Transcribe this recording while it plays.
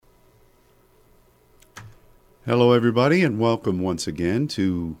Hello, everybody, and welcome once again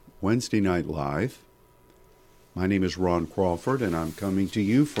to Wednesday Night Live. My name is Ron Crawford, and I'm coming to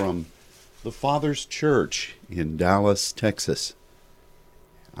you from the Father's Church in Dallas, Texas.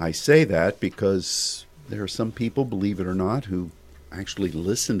 I say that because there are some people, believe it or not, who actually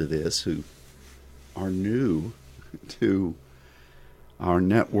listen to this, who are new to our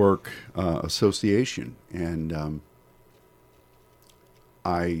network association. And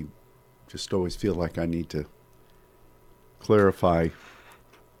I just always feel like I need to clarify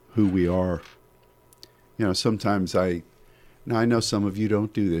who we are. You know, sometimes now I know some of you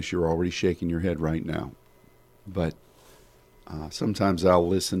don't do this. You're already shaking your head right now. But sometimes I'll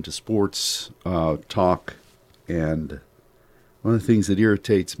listen to sports talk, and one of the things that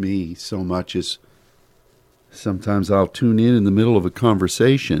irritates me so much is sometimes I'll tune in the middle of a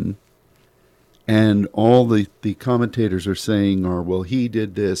conversation, and all the commentators are saying are, well, he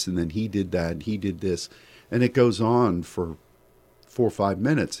did this, and then he did that, and he did this. And it goes on for 4 or 5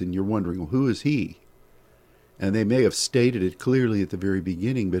 minutes, and you're wondering, well, who is he? And they may have stated it clearly at the very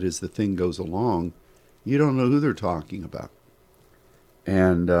beginning, but as the thing goes along, you don't know who they're talking about.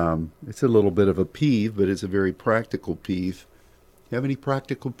 And it's a little bit of a peeve, but it's a very practical peeve. You have any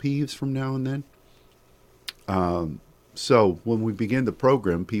practical peeves from now and then? So when we begin the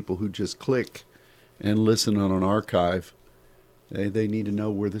program, people who just click and listen on an archive, they need to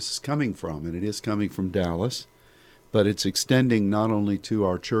know where this is coming from, and it is coming from Dallas, but it's extending not only to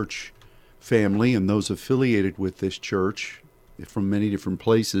our church family and those affiliated with this church from many different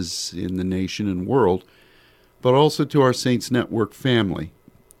places in the nation and world, but also to our Saints Network family,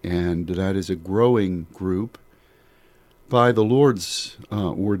 and that is a growing group by the Lord's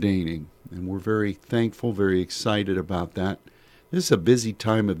ordaining, and we're very thankful, very excited about that. This is a busy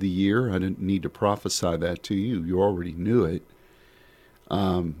time of the year. I didn't need to prophesy that to you. You already knew it.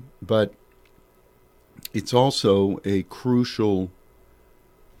 But it's also a crucial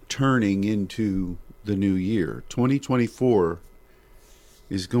turning into the new year. 2024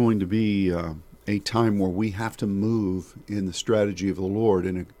 is going to be a time where we have to move in the strategy of the Lord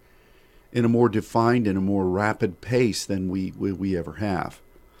in a more defined and a more rapid pace than we ever have.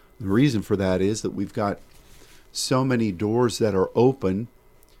 The reason for that is that we've got so many doors that are open,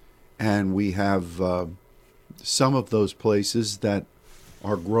 and we have some of those places that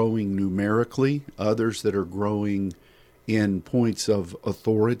are growing numerically, others that are growing in points of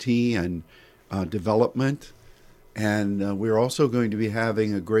authority and development. And we're also going to be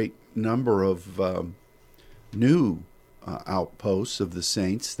having a great number of new outposts of the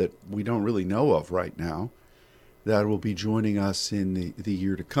saints that we don't really know of right now that will be joining us in the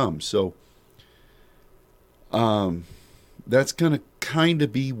year to come. So that's going to kind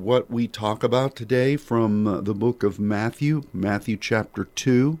of be what we talk about today from the book of Matthew chapter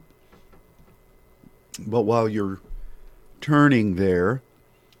 2. But while you're turning there,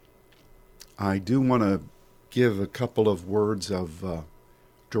 I do want to give a couple of words of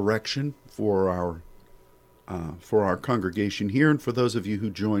direction for our congregation here, and for those of you who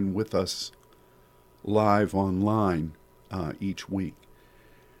join with us live online each week.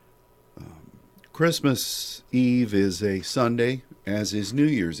 Christmas Eve is a Sunday, as is New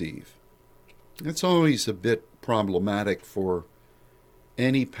Year's Eve. It's always a bit problematic for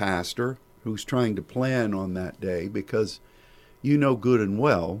any pastor who's trying to plan on that day, because you know good and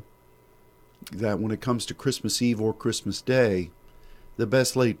well that when it comes to Christmas Eve or Christmas Day, the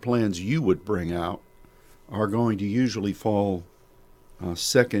best laid plans you would bring out are going to usually fall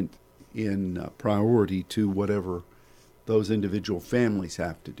second in priority to whatever those individual families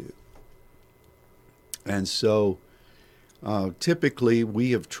have to do. And so typically we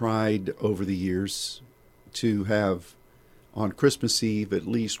have tried over the years to have on Christmas Eve at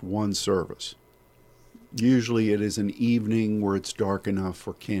least one service. Usually it is an evening where it's dark enough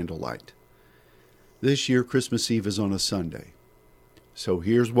for candlelight. This year Christmas Eve is on a Sunday. So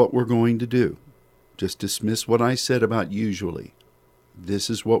here's what we're going to do. Just dismiss what I said about usually. This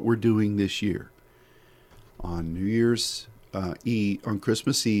is what we're doing this year. On New Year's Eve, on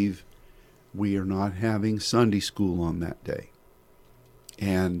Christmas Eve, we are not having Sunday school on that day.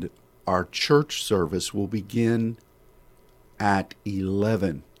 And our church service will begin at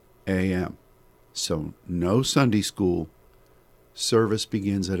 11 a.m. So no Sunday school. Service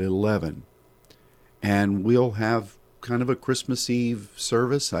begins at 11. And we'll have kind of a Christmas Eve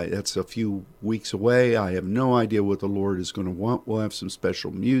service. That's a few weeks away. I have no idea what the Lord is going to want. We'll have some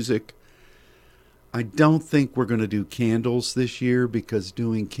special music. I don't think we're going to do candles this year, because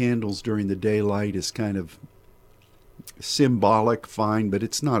doing candles during the daylight is kind of symbolic, fine, but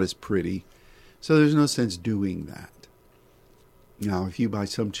it's not as pretty. So there's no sense doing that. Now, if you by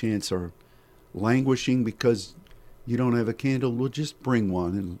some chance are languishing because you don't have a candle, well, just bring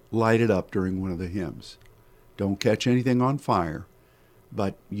one and light it up during one of the hymns. Don't catch anything on fire,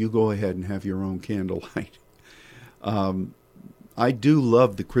 but you go ahead and have your own candlelight. I do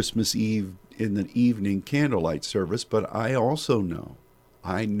love the Christmas Eve in the evening candlelight service, but I also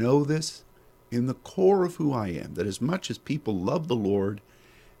I know this in the core of who I am, that as much as people love the Lord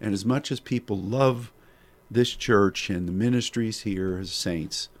and as much as people love this church and the ministries here as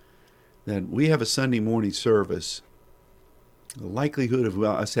saints, that we have a Sunday morning service, the likelihood of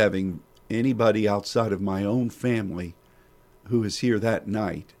us having anybody outside of my own family who is here that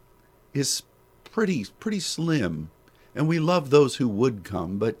night is pretty slim. And we love those who would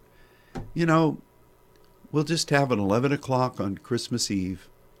come, but, we'll just have an 11 o'clock on Christmas Eve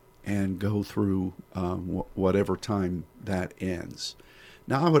and go through whatever time that ends.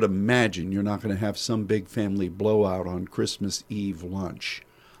 Now, I would imagine you're not going to have some big family blowout on Christmas Eve lunch.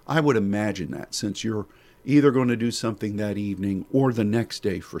 I would imagine that, since you're either going to do something that evening or the next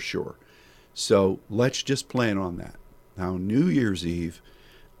day for sure. So let's just plan on that. Now, New Year's Eve,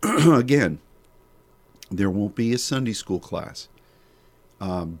 again, there won't be a Sunday school class,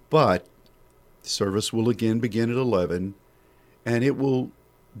 but service will again begin at 11, and it will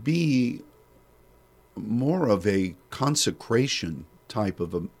be more of a consecration type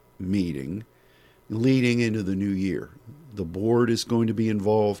of a meeting leading into the new year. The board is going to be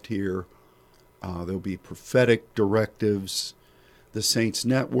involved here. There'll be prophetic directives. The Saints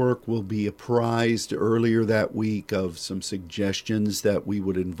Network will be apprised earlier that week of some suggestions that we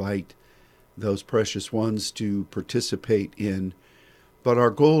would invite those precious ones to participate in. But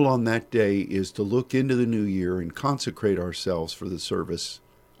our goal on that day is to look into the new year and consecrate ourselves for the service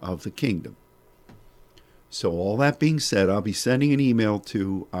of the kingdom. So all that being said, I'll be sending an email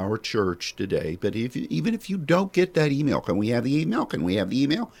to our church today. But even if you don't get that email, can we have the email? Can we have the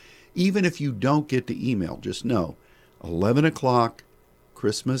email? Even if you don't get the email, just know 11 o'clock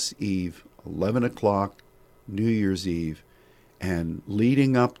Christmas Eve, 11 o'clock New Year's Eve, and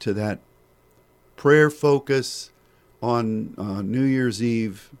leading up to that prayer focus on New Year's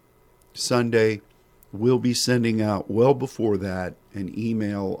Eve Sunday, we'll be sending out well before that an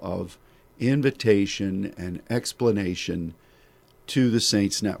email of invitation and explanation to the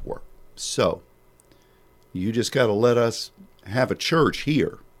Saints Network. So you just got to let us have a church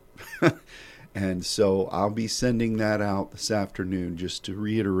here. And so I'll be sending that out this afternoon just to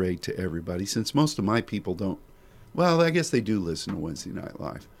reiterate to everybody, since most of my people don't, well, I guess they do listen to Wednesday Night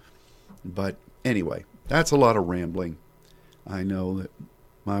Live. But anyway, that's a lot of rambling. I know that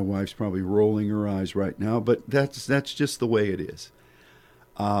my wife's probably rolling her eyes right now, but that's just the way it is.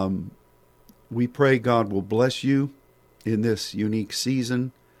 We pray God will bless you in this unique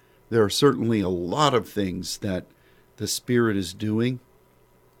season. There are certainly a lot of things that the Spirit is doing,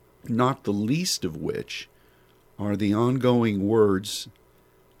 not the least of which are the ongoing words,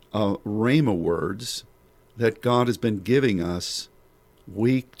 Rhema words, that God has been giving us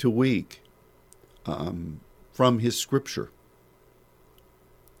week to week from His Scripture.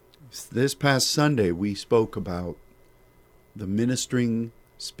 This past Sunday, we spoke about the ministering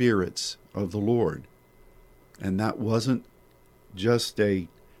spirits of the Lord, and that wasn't just a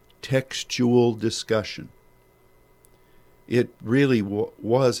textual discussion. It really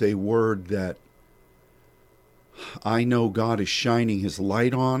was a word that I know God is shining His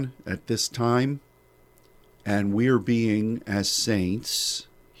light on at this time, and we're being, as saints,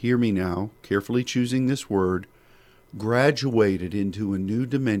 hear me now, carefully choosing this word, graduated into a new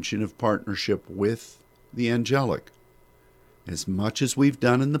dimension of partnership with the angelic. As much as we've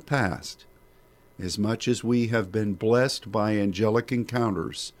done in the past, as much as we have been blessed by angelic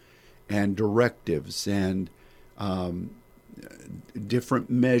encounters and directives and different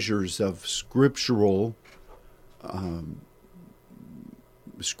measures of scriptural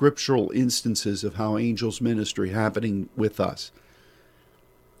instances of how angels ministry happening with us,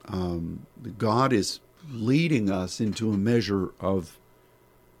 God is leading us into a measure of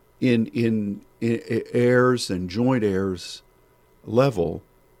in heirs and joint heirs level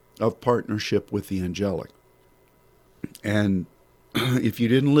of partnership with the angelic. And if you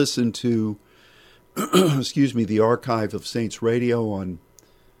didn't listen to the archive of Saints Radio on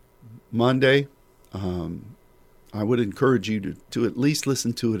Monday, I would encourage you to at least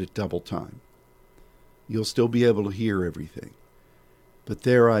listen to it at double time. You'll still be able to hear everything. But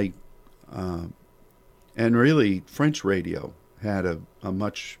there and really French radio had a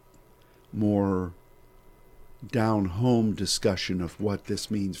much more down-home discussion of what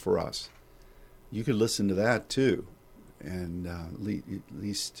this means for us. You could listen to that too, and at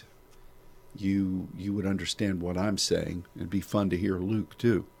least you would understand what I'm saying. It'd be fun to hear Luke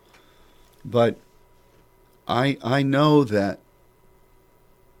too. But I know that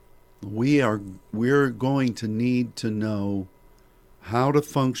we're going to need to know how to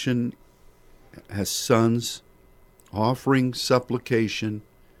function as sons, offering supplication,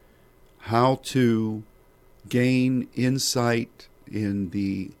 how to gain insight in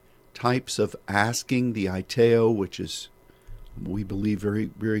the types of asking, the aiteo, which is, we believe,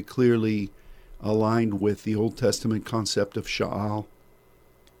 very, very clearly aligned with the Old Testament concept of sha'al,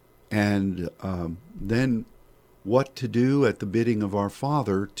 and then what to do at the bidding of our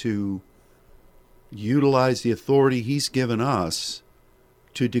Father to utilize the authority He's given us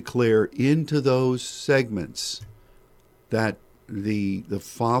to declare into those segments that the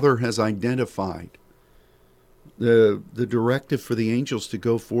Father has identified the directive for the angels to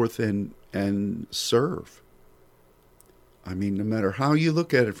go forth and serve. I mean, no matter how you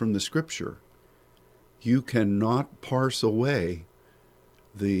look at it from the Scripture, you cannot parse away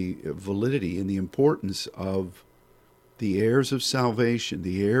the validity and the importance of the heirs of salvation,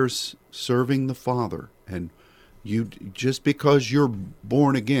 the heirs serving the Father. And you, just because you're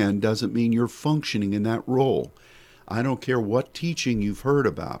born again doesn't mean you're functioning in that role. I don't care what teaching you've heard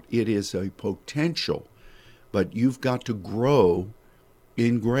about. It is a potential, but you've got to grow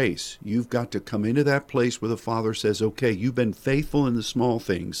in grace. You've got to come into that place where the Father says, okay, you've been faithful in the small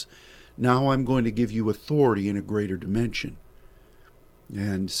things. Now I'm going to give you authority in a greater dimension.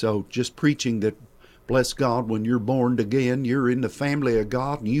 And so just preaching that, bless God, when you're born again, you're in the family of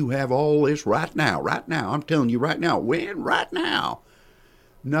God and you have all this right now. I'm telling you right now. When? Right now.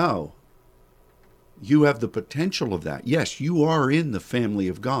 No. You have the potential of that. Yes, you are in the family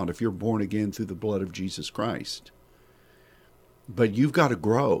of God if you're born again through the blood of Jesus Christ. But you've got to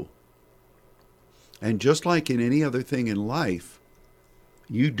grow. And just like in any other thing in life,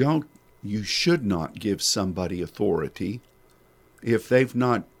 you should not give somebody authority if they've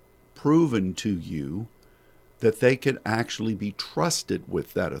not proven to you that they can actually be trusted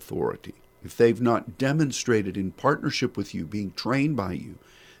with that authority. If they've not demonstrated in partnership with you, being trained by you,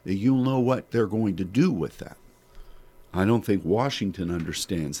 that you'll know what they're going to do with that. I don't think Washington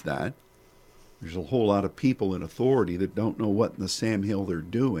understands that. There's a whole lot of people in authority that don't know what in the Sam Hill they're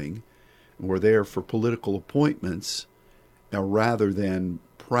doing, and we're there for political appointments rather than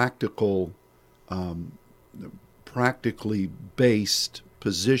practically based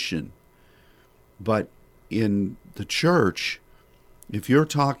position. But in the church, if you're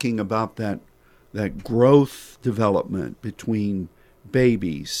talking about that growth development between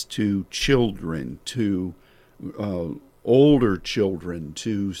babies to children to older children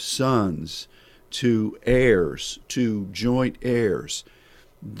to sons to heirs to joint heirs,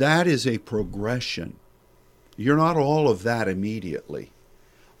 that is a progression. You're not all of that immediately.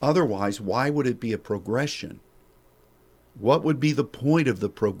 Otherwise, why would it be a progression? What would be the point of the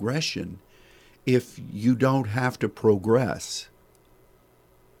progression if you don't have to progress?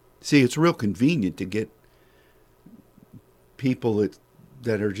 See, it's real convenient to get people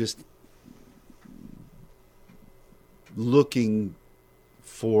that are just looking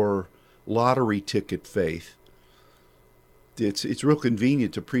for lottery ticket faith. It's real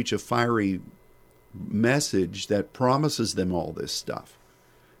convenient to preach a fiery message that promises them all this stuff.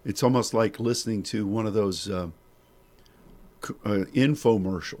 It's almost like listening to one of those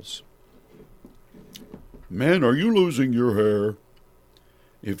infomercials. Man, are you losing your hair?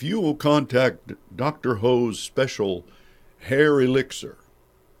 If you will contact Dr. Ho's special hair elixir,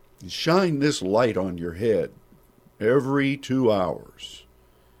 shine this light on your head every 2 hours.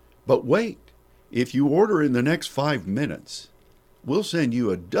 But wait, if you order in the next 5 minutes, we'll send you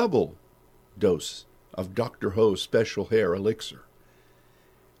a double dose of Dr. Ho's special hair elixir.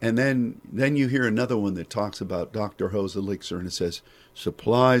 And then you hear another one that talks about Dr. Ho's elixir, and it says,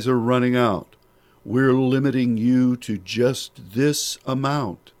 supplies are running out. We're limiting you to just this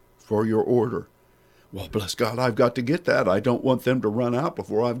amount for your order. Well, bless God, I've got to get that. I don't want them to run out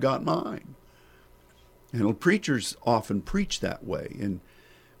before I've got mine. And preachers often preach that way. And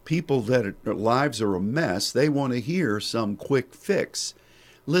people that their lives are a mess, they want to hear some quick fix.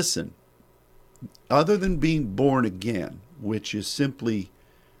 Listen, other than being born again, which is simply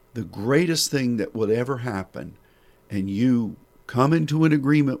the greatest thing that would ever happen, and you come into an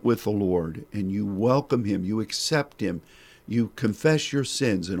agreement with the Lord, and you welcome Him, you accept Him, you confess your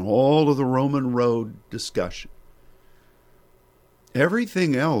sins, and all of the Roman road discussion.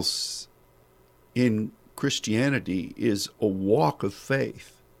 Everything else in Christianity is a walk of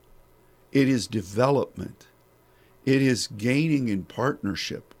faith. It is development. It is gaining in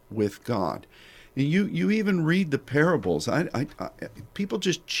partnership with God. And you even read the parables. People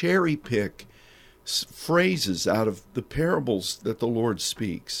just cherry pick phrases out of the parables that the Lord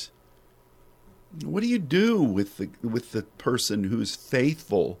speaks. What do you do with the person who's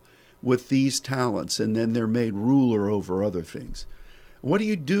faithful with these talents and then they're made ruler over other things? What do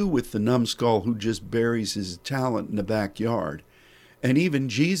you do with the numbskull who just buries his talent in the backyard? And even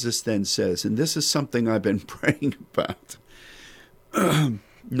Jesus then says, and this is something I've been praying about,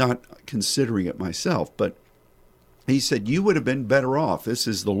 not considering it myself, but he said, you would have been better off, this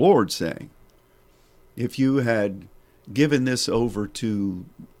is the Lord saying, if you had given this over to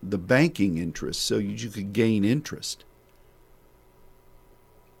the banking interest so you could gain interest.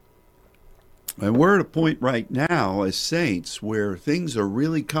 And we're at a point right now as saints where things are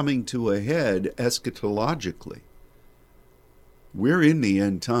really coming to a head eschatologically. We're in the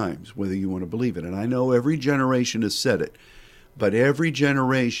end times, whether you want to believe it. And I know every generation has said it, but every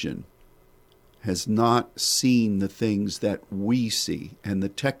generation has not seen the things that we see and the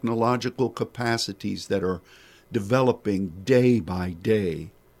technological capacities that are developing day by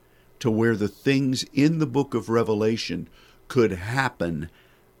day to where the things in the book of Revelation could happen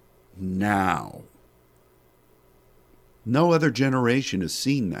now. No other generation has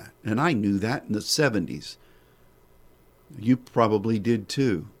seen that. And I knew that in the 70s. You probably did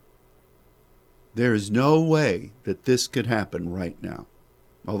too. There is no way that this could happen right now.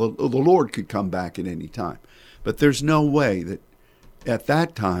 Although the Lord could come back at any time. But there's no way that at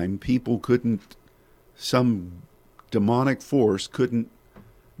that time people couldn't, some demonic force couldn't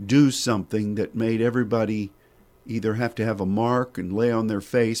do something that made everybody either have to have a mark and lay on their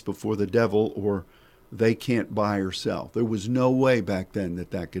face before the devil, or they can't buy or sell. There was no way back then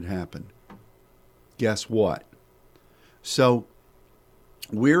that that could happen. Guess what? So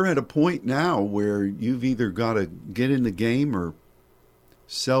we're at a point now where you've either got to get in the game or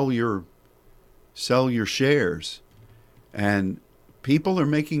sell your shares. And people are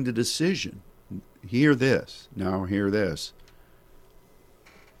making the decision. Hear this. Now hear this.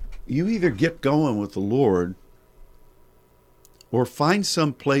 You either get going with the Lord or find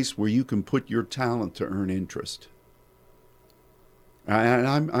some place where you can put your talent to earn interest.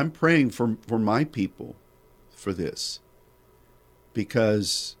 And I'm praying for my people for this.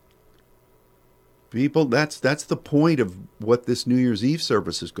 Because people, that's the point of what this New Year's Eve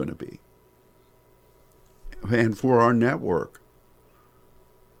service is going to be. And for our network.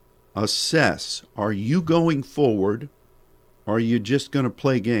 Assess, are you going forward, or are you just going to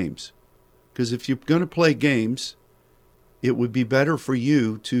play games? Because if you're going to play games, it would be better for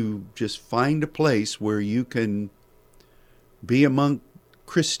you to just find a place where you can be among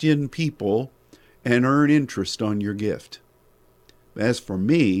Christian people and earn interest on your gift. As for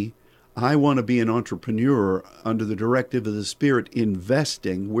me, I want to be an entrepreneur under the directive of the Spirit,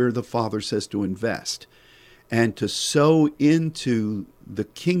 investing where the Father says to invest, and to sow into the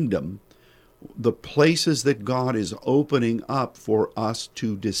kingdom, the places that God is opening up for us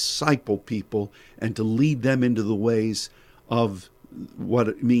to disciple people and to lead them into the ways of what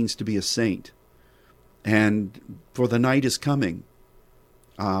it means to be a saint. And for the night is coming.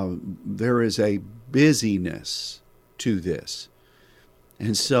 There is a busyness to this.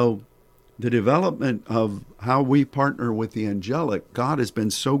 And so the development of how we partner with the angelic, God has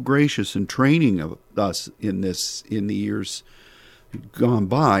been so gracious in training us in this in the years gone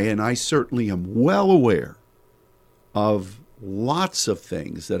by, and I certainly am well aware of lots of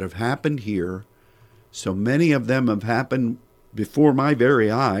things that have happened here. So many of them have happened before my very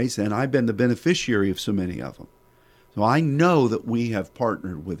eyes, and I've been the beneficiary of so many of them. So I know that we have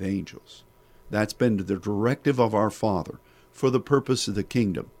partnered with angels. That's been the directive of our Father for the purpose of the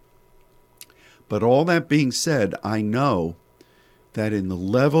kingdom. But all that being said, I know that in the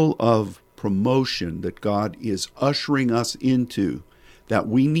level of promotion that God is ushering us into, that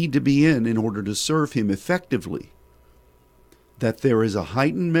we need to be in order to serve Him effectively, that there is a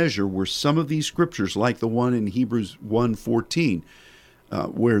heightened measure where some of these scriptures, like the one in Hebrews 1:14,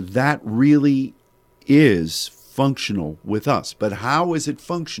 where that really is functional with us. But how is it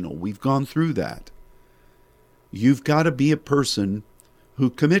functional? We've gone through that. You've got to be a person who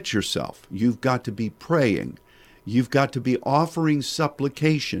commits yourself. You've got to be praying. You've got to be offering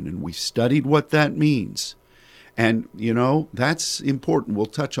supplication, and we've studied what that means. And, that's important. We'll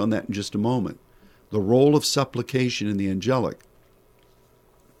touch on that in just a moment. The role of supplication in the angelic.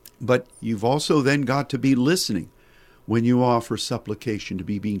 But you've also then got to be listening when you offer supplication, to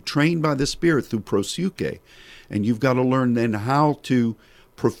be being trained by the Spirit through prosuke. And you've got to learn then how to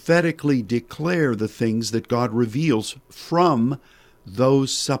prophetically declare the things that God reveals from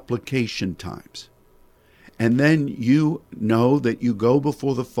those supplication times. And then you know that you go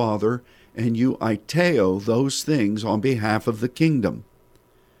before the Father and you aiteo those things on behalf of the kingdom.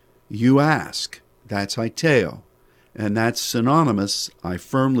 You ask, that's aiteo. And that's synonymous, I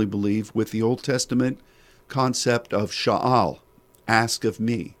firmly believe, with the Old Testament concept of sha'al, ask of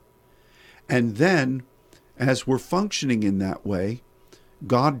me. And then, as we're functioning in that way,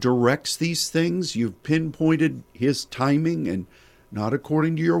 God directs these things. You've pinpointed his timing, and not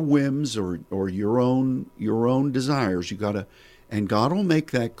according to your whims or your own desires. And God will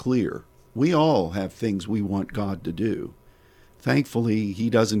make that clear. We all have things we want God to do. Thankfully, he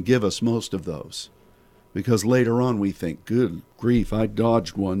doesn't give us most of those, because later on we think, good grief, I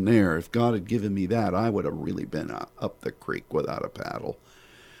dodged one there. If God had given me that, I would have really been up the creek without a paddle.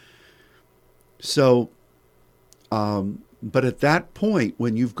 So, but at that point,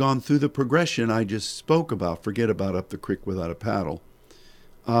 when you've gone through the progression I just spoke about, forget about up the creek without a paddle,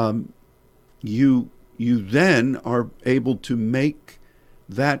 you then are able to make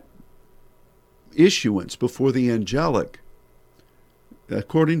that issuance before the angelic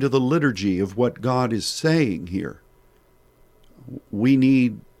according to the liturgy of what God is saying here. We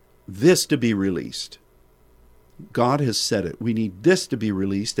need this to be released. God has said it. We need this to be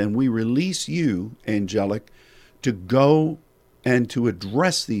released, and we release you, angelic, to go and to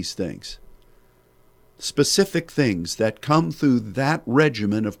address these things. Specific things that come through that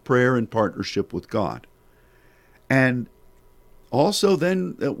regimen of prayer and partnership with God. And also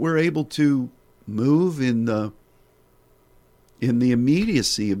then that we're able to move in the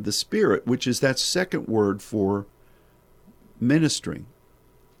immediacy of the Spirit, which is that second word for ministering.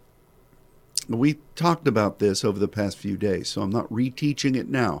 We talked about this over the past few days, so I'm not reteaching it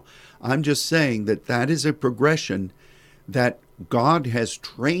now. I'm just saying that is a progression that God has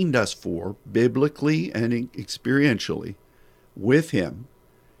trained us for, biblically and experientially, with him.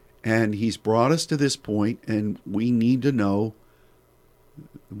 And he's brought us to this point, and we need to know,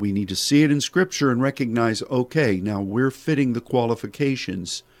 we need to see it in Scripture and recognize, okay, now we're fitting the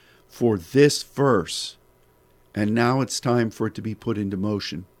qualifications for this verse, and now it's time for it to be put into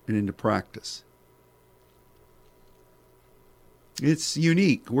motion and into practice. It's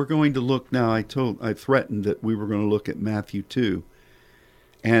unique. We're going to look now, I threatened that we were going to look at Matthew 2.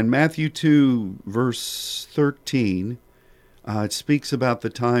 And Matthew 2, verse 13, it speaks about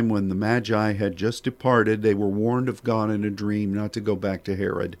the time when the Magi had just departed. They were warned of God in a dream not to go back to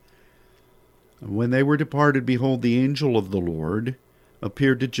Herod. When they were departed, behold, the angel of the Lord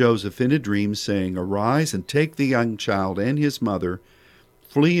appeared to Joseph in a dream, saying, Arise and take the young child and his mother,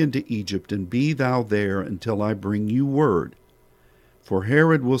 flee into Egypt, and be thou there until I bring you word. For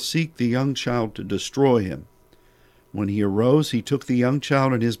Herod will seek the young child to destroy him. When he arose, he took the young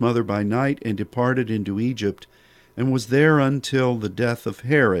child and his mother by night and departed into Egypt, and was there until the death of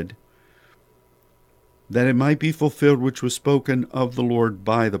Herod, that it might be fulfilled which was spoken of the Lord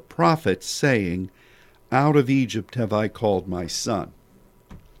by the prophet, saying, Out of Egypt have I called my son.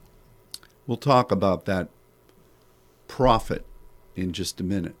 We'll talk about that prophet in just a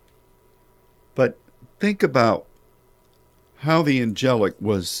minute. But think about how the angelic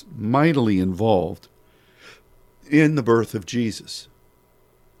was mightily involved in the birth of Jesus.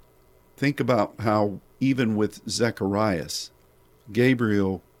 Think about how even with Zacharias,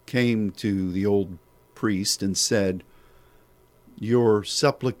 Gabriel came to the old priest and said, Your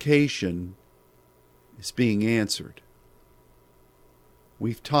supplication is being answered.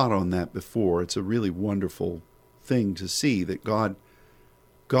 We've taught on that before. It's a really wonderful thing to see that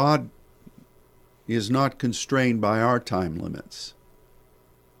God is not constrained by our time limits,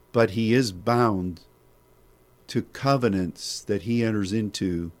 but he is bound to covenants that he enters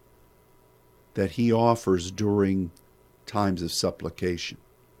into, that he offers during times of supplication.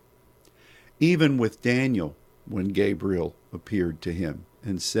 Even with Daniel, when Gabriel appeared to him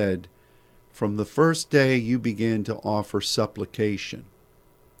and said, From the first day you began to offer supplication,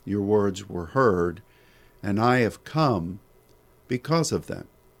 your words were heard, and I have come because of them.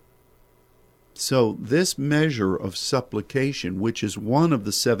 So this measure of supplication, which is one of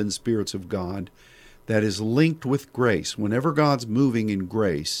the seven spirits of God that is linked with grace, whenever God's moving in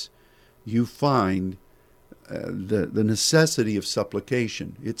grace, you find the necessity of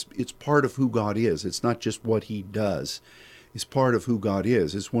supplication. It's part of who God is. It's not just what he does. It's part of who God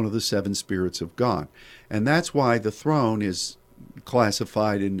is. It's one of the seven spirits of God. And that's why the throne is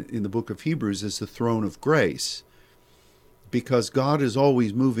classified in the book of Hebrews as the throne of grace, because God is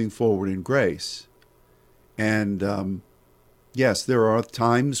always moving forward in grace. And yes, there are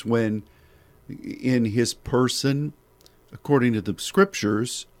times when in his person, according to the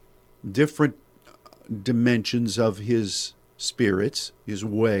scriptures, different dimensions of his spirits, his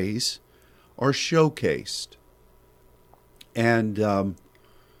ways, are showcased. And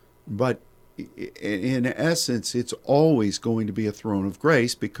but in essence, it's always going to be a throne of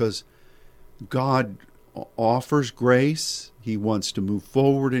grace, because God offers grace. He wants to move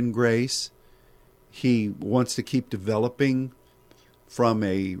forward in grace. He wants to keep developing from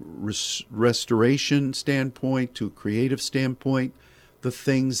a restoration standpoint to a creative standpoint the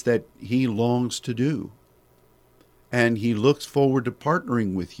things that he longs to do. And he looks forward to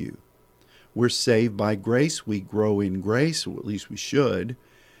partnering with you. We're saved by grace. We grow in grace, or at least we should.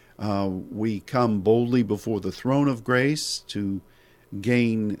 We come boldly before the throne of grace to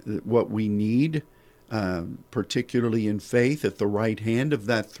gain what we need, particularly in faith, at the right hand of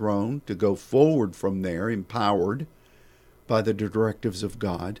that throne, to go forward from there, empowered by the directives of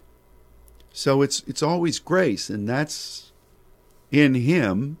God. So it's always grace, and that's in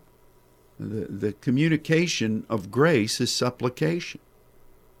him. The communication of grace is supplication.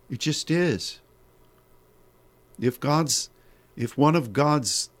 It just is. If one of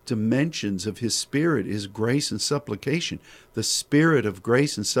God's dimensions of his Spirit is grace and supplication, the Spirit of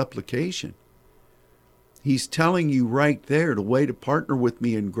grace and supplication, he's telling you right there, the way to partner with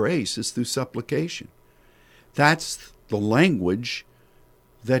me in grace is through supplication. That's the language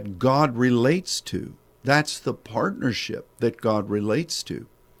that God relates to. That's the partnership that God relates to.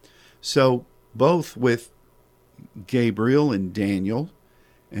 So both with Gabriel and Daniel,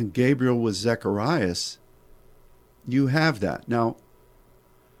 and Gabriel with Zacharias, you have that. Now,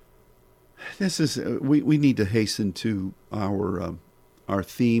 this is we need to hasten to our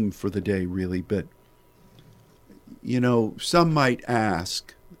theme for the day, really. But some might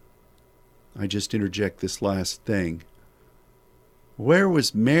ask. I just interject this last thing. Where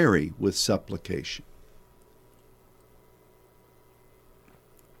was Mary with supplication?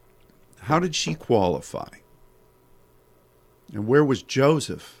 How did she qualify? And where was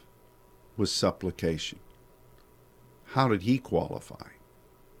Joseph with supplication? How did he qualify?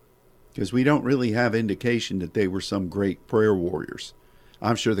 Because we don't really have indication that they were some great prayer warriors.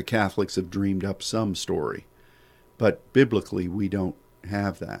 I'm sure the Catholics have dreamed up some story, but biblically we don't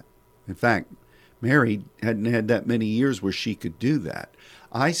have that. In fact, Mary hadn't had that many years where she could do that.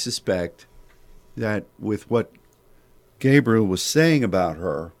 I suspect that with what Gabriel was saying about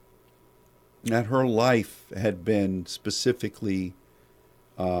her, that her life had been specifically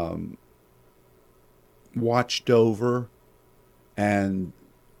watched over, and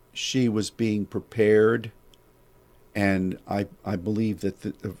she was being prepared. And I believe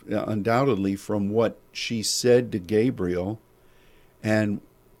that undoubtedly from what she said to Gabriel and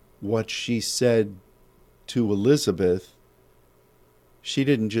what she said to Elizabeth, she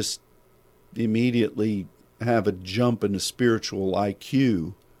didn't just immediately have a jump in the spiritual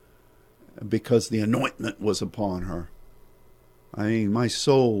IQ because the anointment was upon her. I mean, my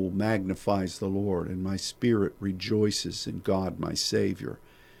soul magnifies the Lord, and my spirit rejoices in God, my Savior.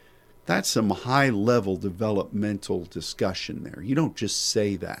 That's some high-level developmental discussion there. You don't just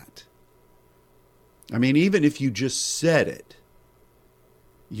say that. I mean, even if you just said it,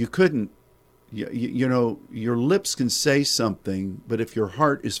 you couldn't, your lips can say something, but if your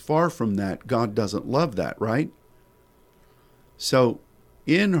heart is far from that, God doesn't love that, right? So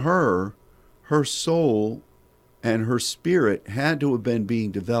in her soul and her spirit had to have been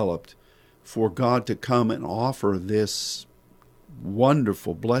being developed for God to come and offer this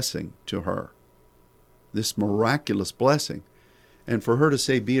wonderful blessing to her, this miraculous blessing. And for her to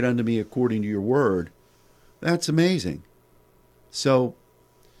say, "Be it unto me according to your word," that's amazing. So,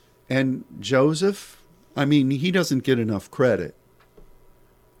 and Joseph, I mean, he doesn't get enough credit.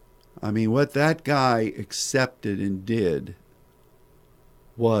 I mean, what that guy accepted and did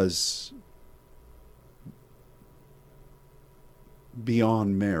was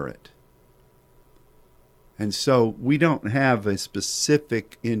beyond merit. And so we don't have a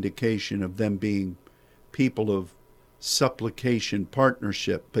specific indication of them being people of supplication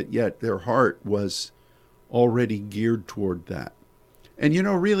partnership, but yet their heart was already geared toward that. And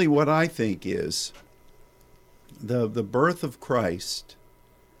really what I think is the birth of Christ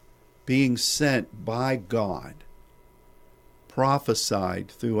being sent by God,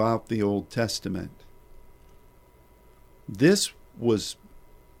 prophesied throughout the Old Testament. This was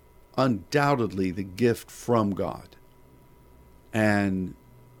undoubtedly the gift from God. And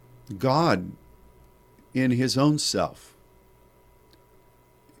God, in his own self,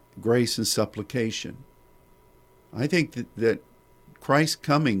 grace and supplication. I think that Christ's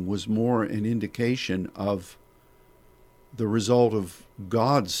coming was more an indication of the result of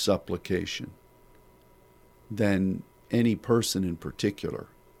God's supplication than any person in particular.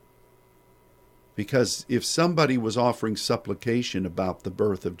 Because if somebody was offering supplication about the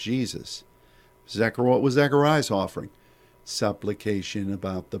birth of Jesus, what was Zacharias offering? Supplication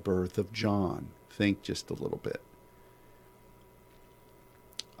about the birth of John. Think just a little bit.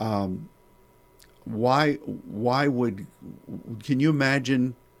 why would, can you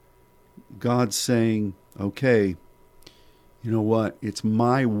imagine God saying, okay, you know what? It's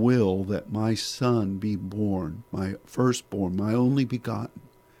my will that my son be born, my firstborn, my only begotten.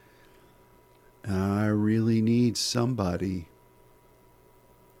 And I really need somebody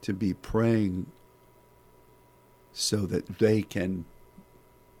to be praying so that they can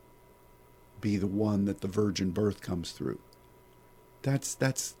be the one that the virgin birth comes through. That's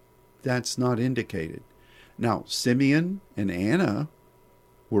not indicated. Now, Simeon and Anna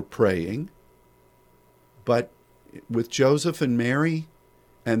were praying, but with Joseph and Mary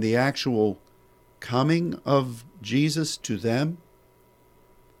and the actual coming of Jesus to them,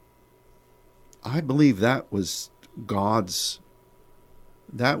 I believe that was God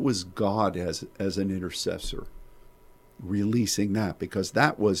as an intercessor releasing that, because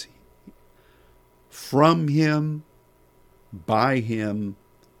that was from him, by him,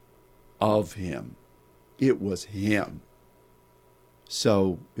 of him. It was him.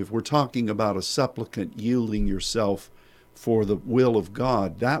 So if we're talking about a supplicant yielding yourself for the will of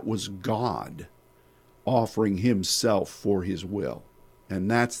God, that was God offering himself for his will. And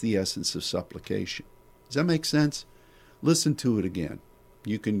that's the essence of supplication. Does that make sense? Listen to it again.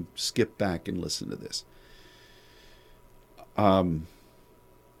 You can skip back and listen to this.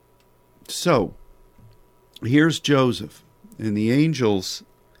 So here's Joseph, and the angels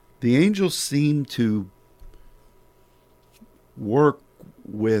seem to work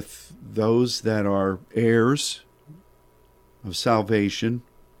with those that are heirs of salvation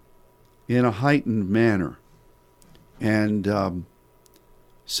in a heightened manner. And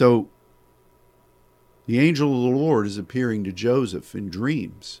so the angel of the Lord is appearing to Joseph in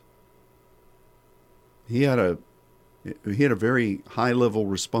dreams. He had a very high-level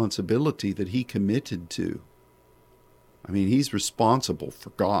responsibility that he committed to. I mean, he's responsible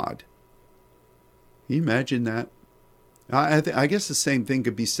for God. Can you imagine that? I guess the same thing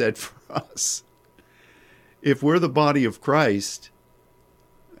could be said for us. If we're the body of Christ,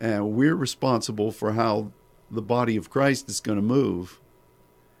 and we're responsible for how the body of Christ is going to move.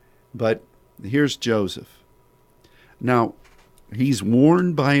 But here's Joseph. Now, he's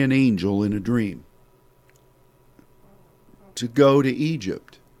warned by an angel in a dream to go to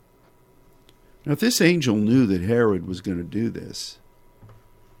Egypt. Now, if this angel knew that Herod was going to do this,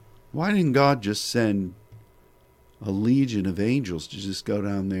 why didn't God just send a legion of angels to just go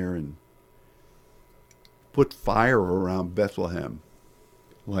down there and put fire around Bethlehem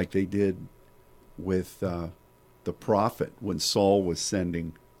like they did with the prophet when Saul was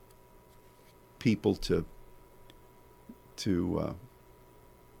sending people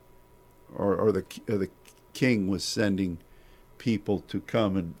or the king was sending people to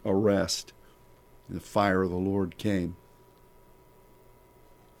come and arrest. The fire of the Lord came.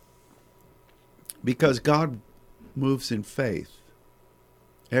 Because God moves in faith.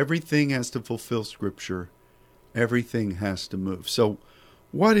 Everything has to fulfill Scripture. Everything has to move. So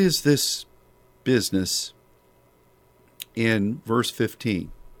what is this business in verse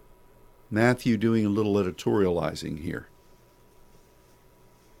 15? Matthew doing a little editorializing here.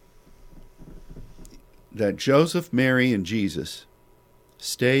 That Joseph, Mary, and Jesus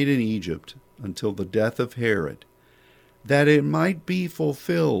stayed in Egypt until the death of Herod, that it might be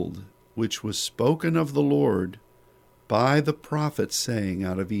fulfilled, which was spoken of the Lord by the prophet, saying,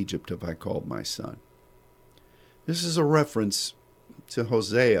 out of Egypt have I called my son. This is a reference to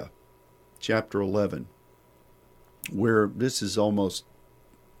Hosea, chapter 11, where this is almost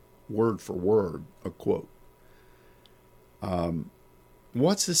word for word a quote.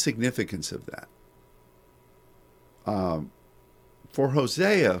 What's the significance of that? For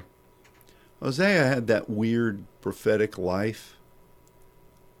Hosea had that weird prophetic life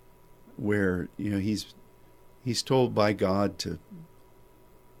where, he's told by God to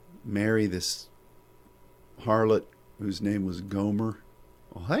marry this harlot whose name was Gomer.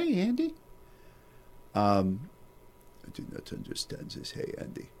 Oh, hey, Andy. I do not understand this. Hey,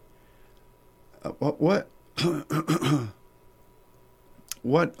 Andy.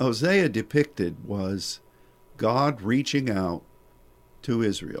 What Hosea depicted was God reaching out to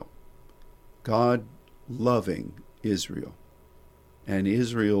Israel, God loving Israel, and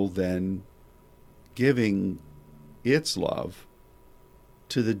Israel then giving its love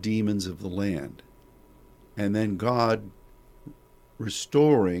to the demons of the land, and then God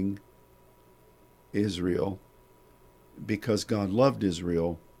restoring Israel because God loved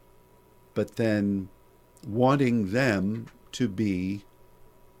Israel, but then wanting them to be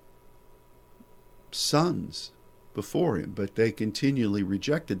sons before him. But they continually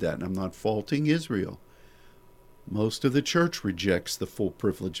rejected that. And I'm not faulting Israel. Most of the church rejects the full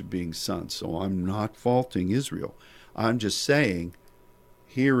privilege of being sons, so I'm not faulting Israel. I'm just saying,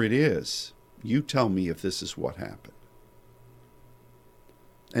 here it is. You tell me if this is what happened.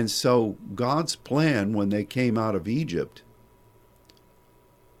 And so God's plan when they came out of Egypt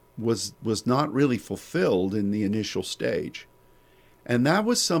was not really fulfilled in the initial stage. And that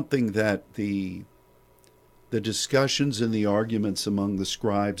was something that the discussions and the arguments among the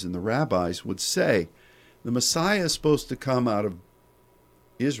scribes and the rabbis would say. The Messiah is supposed to come out of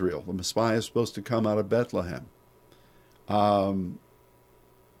Israel. The Messiah is supposed to come out of Bethlehem.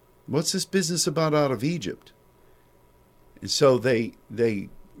 What's this business about out of Egypt? And so they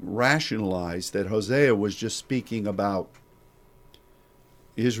rationalized that Hosea was just speaking about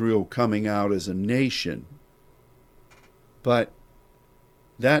Israel coming out as a nation. But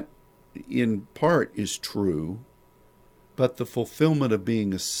that in part is true, but the fulfillment of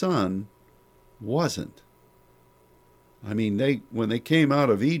being a son wasn't. I mean, when they came out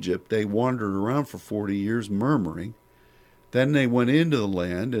of Egypt, they wandered around for 40 years murmuring. Then they went into the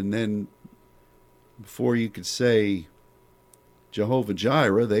land, and then before you could say Jehovah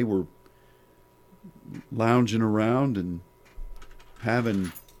Jireh, they were lounging around and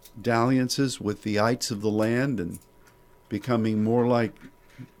having dalliances with the ites of the land and becoming more like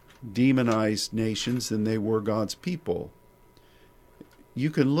demonized nations than they were God's people. You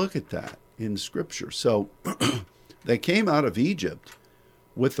can look at that in Scripture. So they came out of Egypt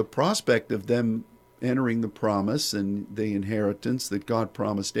with the prospect of them entering the promise and the inheritance that God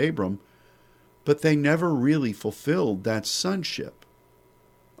promised Abram, but they never really fulfilled that sonship.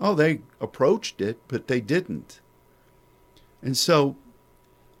 Oh, they approached it, but they didn't. And so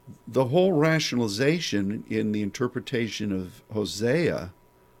the whole rationalization in the interpretation of Hosea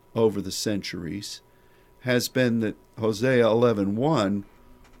over the centuries has been that Hosea 11:1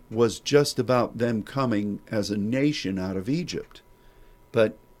 was just about them coming as a nation out of Egypt.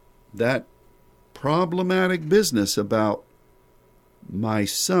 But that problematic business about my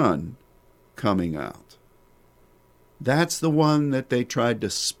son coming out, that's the one that they tried to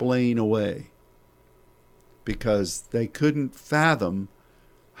explain away because they couldn't fathom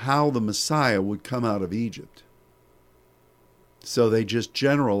how the Messiah would come out of Egypt. So they just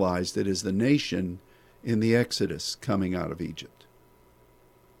generalized it as the nation in the Exodus coming out of Egypt.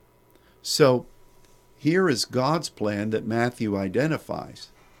 So here is God's plan that Matthew identifies,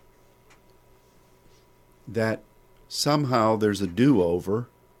 that somehow there's a do-over.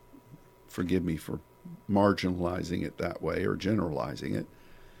 Forgive me for marginalizing it that way or generalizing it.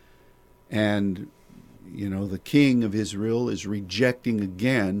 And, the king of Israel is rejecting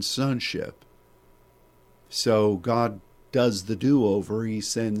again sonship. So God does the do-over. He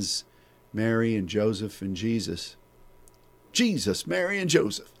sends Mary and Joseph and Jesus, Mary and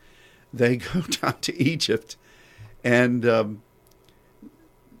Joseph. They go down to Egypt, and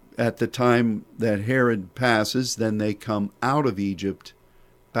at the time that Herod passes, then they come out of Egypt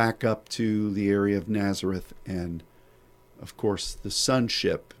back up to the area of Nazareth, and of course the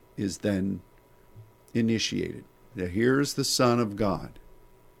sonship is then initiated. That here's the Son of God,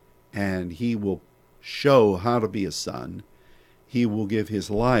 and he will show how to be a son. He will give his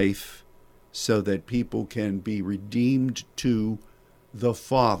life so that people can be redeemed to the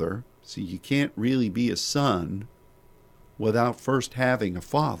Father. So you can't really be a son without first having a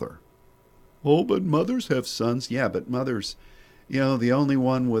father. Oh, but mothers have sons. Yeah, but mothers, the only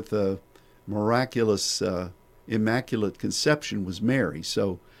one with a miraculous, immaculate conception was Mary.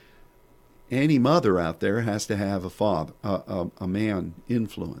 So any mother out there has to have a father, a man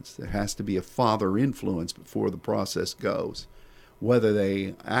influence. There has to be a father influence before the process goes. Whether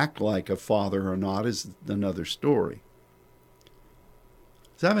they act like a father or not is another story.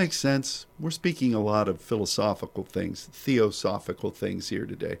 Does that make sense? We're speaking a lot of philosophical things, theosophical things here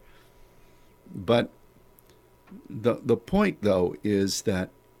today. But the point, though, is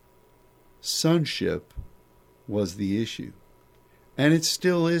that sonship was the issue. And it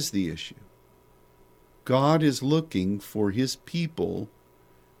still is the issue. God is looking for his people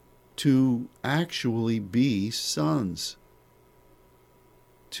to actually be sons,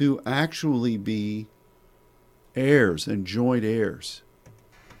 to actually be heirs and joint heirs.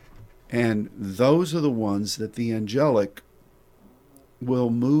 And those are the ones that the angelic will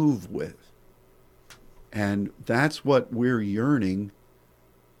move with. And that's what we're yearning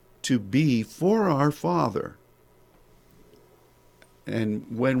to be for our Father. And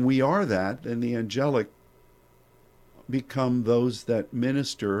when we are that, then the angelic become those that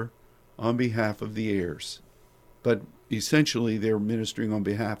minister on behalf of the heirs. But essentially they're ministering on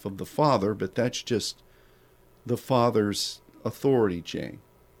behalf of the Father, but that's just the Father's authority chain.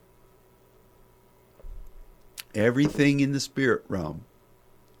 Everything in the spirit realm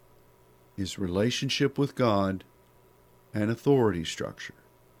is relationship with God and authority structure.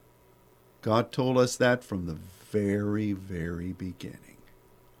 God told us that from the very, very beginning.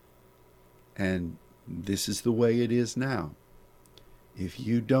 And this is the way it is now. If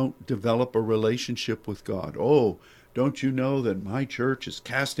you don't develop a relationship with God, oh, don't you know that my church is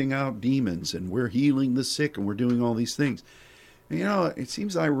casting out demons and we're healing the sick and we're doing all these things? And, you know, it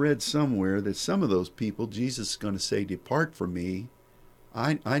seems I read somewhere that some of those people, Jesus is going to say, depart from me.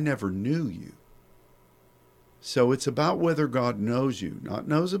 I never knew you. So it's about whether God knows you, not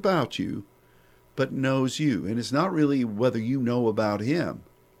knows about you, but knows you. And it's not really whether you know about him.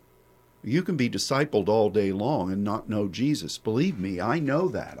 You can be discipled all day long and not know Jesus. Believe me, I know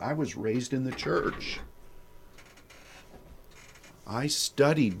that. I was raised in the church. I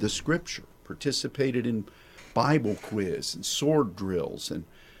studied the scripture, participated in Bible quiz and sword drills, and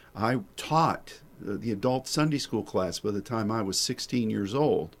I taught the adult Sunday school class by the time I was 16 years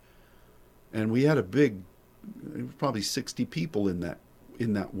old. And we had a big, probably 60 people in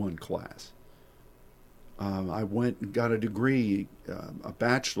that one class. I went and got a degree, a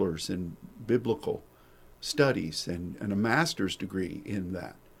bachelor's in biblical studies and a master's degree in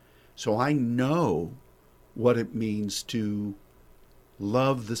that. So I know what it means to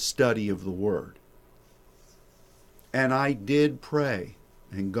love the study of the Word. And I did pray,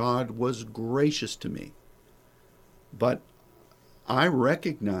 and God was gracious to me. But I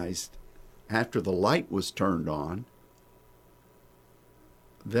recognized after the light was turned on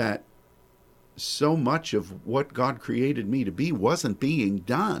that so much of what God created me to be wasn't being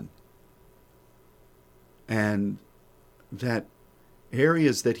done. And that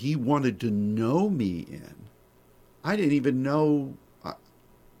areas that he wanted to know me in, I didn't even know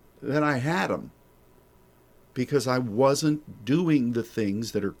that I had them, because I wasn't doing the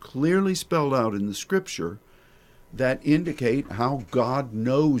things that are clearly spelled out in the scripture that indicate how God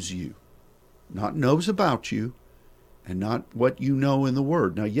knows you. Not knows about you, and not what you know in the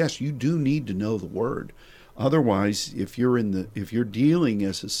Word. Now, yes, you do need to know the Word. Otherwise, if you're dealing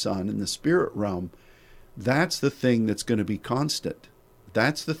as a son in the spirit realm, that's the thing that's going to be constant.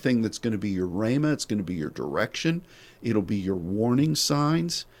 That's the thing that's going to be your rhema. It's going to be your direction. It'll be your warning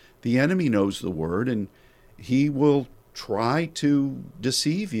signs. The enemy knows the Word, and he will try to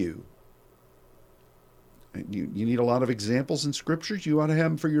deceive you. You need a lot of examples in scriptures. You ought to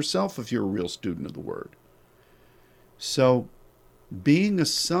have them for yourself if you're a real student of the Word. So, being a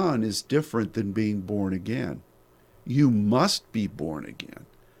son is different than being born again. You must be born again.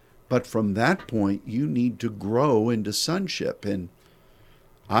 But from that point, you need to grow into sonship. And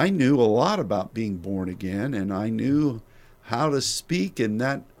I knew a lot about being born again, and I knew how to speak in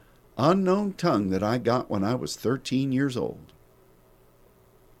that unknown tongue that I got when I was 13 years old.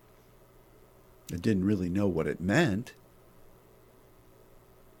 I didn't really know what it meant.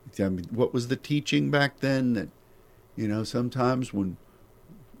 I mean, what was the teaching back then? That, you know, sometimes when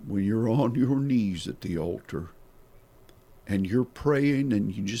you're on your knees at the altar and you're praying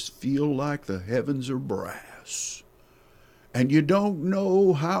and you just feel like the heavens are brass and you don't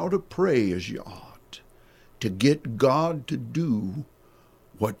know how to pray as you ought to get God to do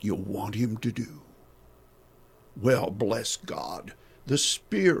what you want him to do. Well, bless God, the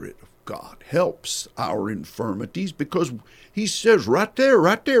Spirit of God helps our infirmities, because he says right there,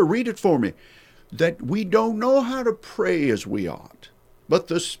 read it for me, that we don't know how to pray as we ought, but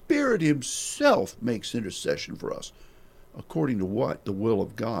the Spirit himself makes intercession for us according to what? The will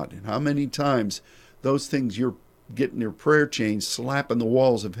of God. And how many times those things you're getting your prayer chains slapping the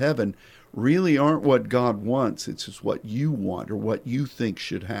walls of heaven really aren't what God wants. It's just what you want or what you think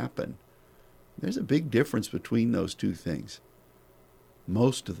should happen. There's a big difference between those two things.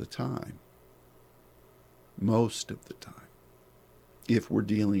 Most of the time. Most of the time. If we're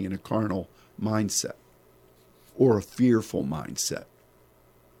dealing in a carnal mindset or a fearful mindset.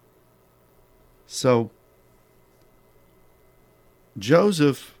 So,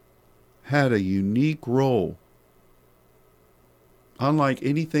 Joseph had a unique role, unlike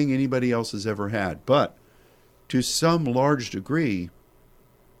anything anybody else has ever had. But to some large degree,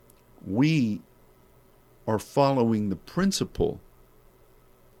 we are following the principle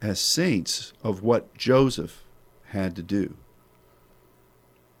as saints of what Joseph had to do.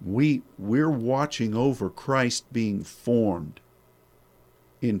 We're watching over Christ being formed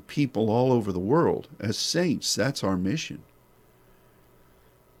in people all over the world. As saints, that's our mission.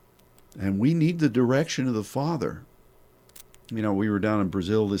 And we need the direction of the Father. You know, we were down in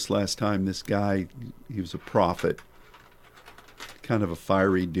Brazil this last time. This guy, he was a prophet, kind of a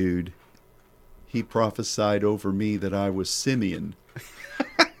fiery dude. He prophesied over me that I was Simeon.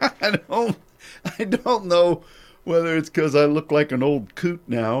 I don't know whether it's because I look like an old coot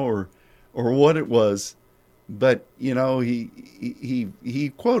now or what it was. But, he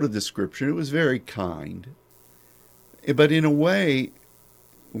quoted the scripture. It was very kind. But in a way,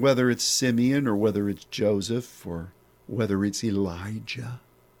 whether it's Simeon or whether it's Joseph or whether it's Elijah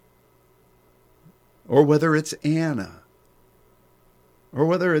or whether it's Anna or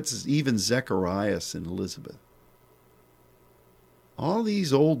whether it's even Zacharias and Elizabeth, all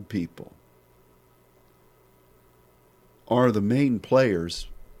these old people are the main players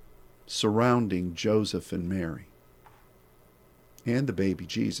surrounding Joseph and Mary and the baby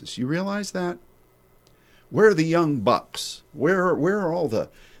Jesus. You realize that? Where are the young bucks? Where are all the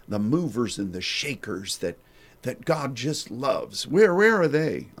movers and the shakers that God just loves? Where are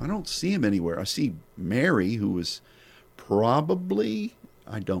they? I don't see them anywhere. I see Mary, who was probably,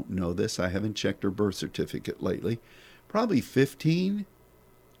 I don't know this, I haven't checked her birth certificate lately, probably 15.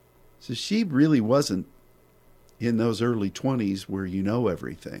 So she really wasn't in those early 20s where you know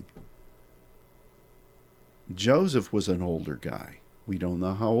everything. Joseph was an older guy. We don't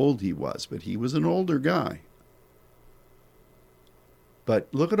know how old he was, but he was an older guy. But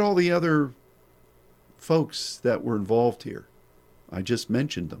look at all the other folks that were involved here. I just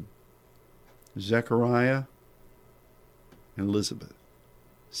mentioned them. Zechariah and Elizabeth,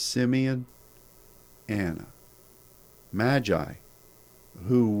 Simeon, Anna, Magi,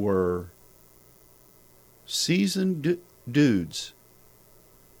 who were seasoned dudes,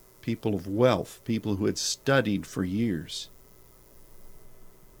 people of wealth, people who had studied for years.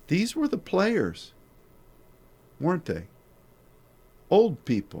 These were the players, weren't they? Old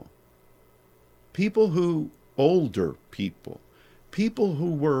people. Older people. People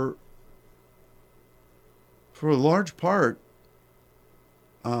who were, for a large part,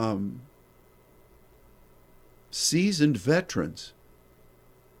 seasoned veterans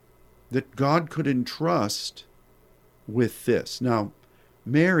that God could entrust with this. Now,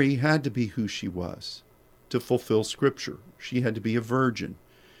 Mary had to be who she was to fulfill Scripture. She had to be a virgin.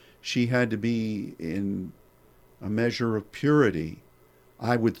 She had to be in a measure of purity.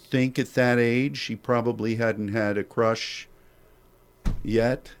 I would think at that age she probably hadn't had a crush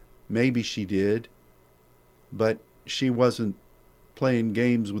yet. Maybe she did. But she wasn't playing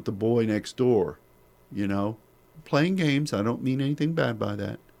games with the boy next door, Playing games, I don't mean anything bad by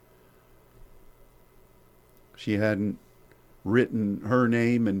that. She hadn't written her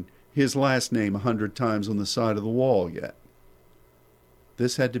name and his last name 100 times on the side of the wall yet.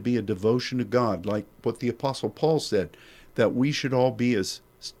 This had to be a devotion to God, like what the Apostle Paul said, that we should all be as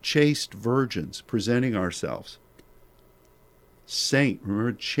chaste virgins, presenting ourselves. Saint,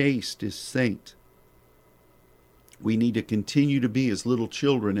 remember, chaste is saint. We need to continue to be as little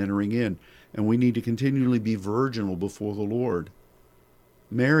children entering in, and we need to continually be virginal before the Lord.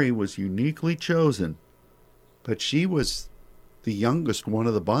 Mary was uniquely chosen, but she was the youngest one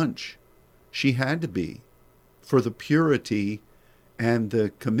of the bunch. She had to be, for the purity and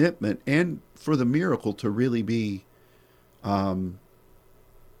the commitment and for the miracle to really be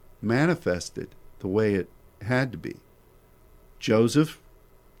manifested the way it had to be. Joseph,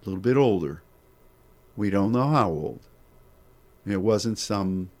 a little bit older. We don't know how old. It wasn't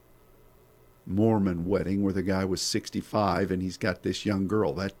some Mormon wedding where the guy was 65 and he's got this young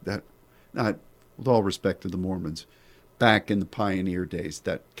girl. That not with all respect to the Mormons, back in the pioneer days,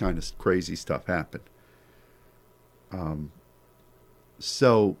 that kind of crazy stuff happened.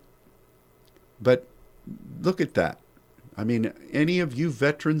 But look at that. I mean, any of you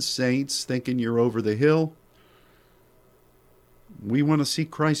veteran saints thinking you're over the hill? We want to see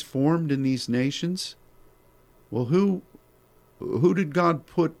Christ formed in these nations? Well, who did God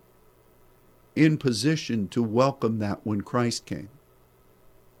put in position to welcome that when Christ came?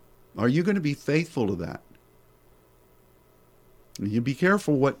 Are you going to be faithful to that? And you be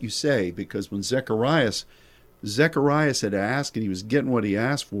careful what you say, because when Zacharias had asked, and he was getting what he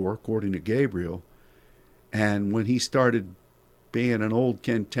asked for, according to Gabriel, and when he started being an old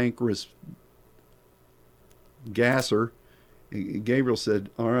cantankerous gasser, Gabriel said,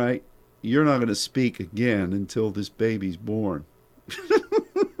 all right, you're not going to speak again until this baby's born.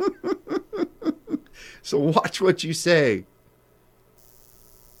 So watch what you say.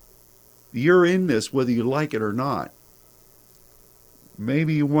 You're in this whether you like it or not.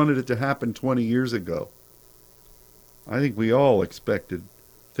 Maybe you wanted it to happen 20 years ago. I think we all expected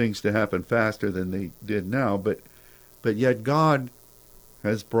things to happen faster than they did now, but yet God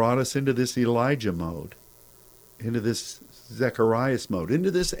has brought us into this Elijah mode, into this Zacharias mode, into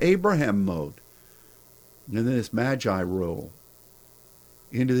this Abraham mode, into this Magi role,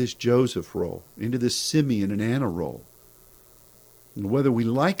 into this Joseph role, into this Simeon and Anna role. And whether we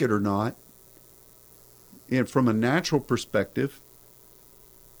like it or not, from a natural perspective,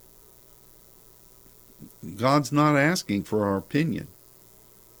 God's not asking for our opinion.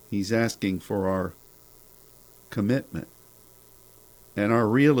 He's asking for our commitment and our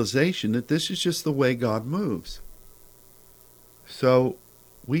realization that this is just the way God moves. So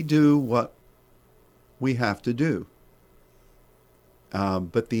we do what we have to do.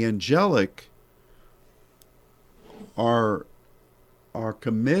 But the angelic are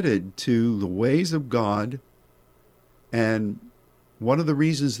committed to the ways of God, and one of the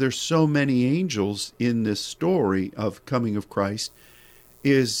reasons there's so many angels in this story of coming of Christ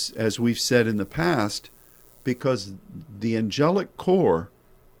is, as we've said in the past, because the angelic corps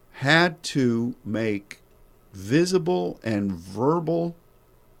had to make visible and verbal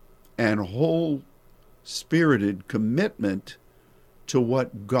and whole-spirited commitment to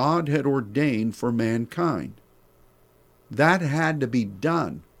what God had ordained for mankind. That had to be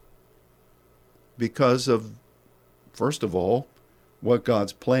done because of, first of all, what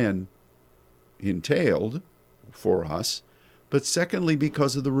God's plan entailed for us, but secondly,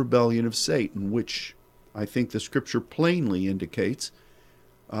 because of the rebellion of Satan, which I think the Scripture plainly indicates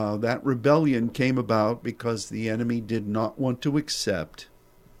that rebellion came about because the enemy did not want to accept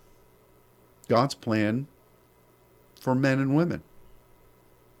God's plan for men and women.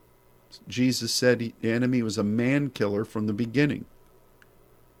 Jesus said the enemy was a man-killer from the beginning.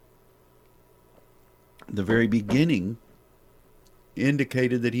 The very beginning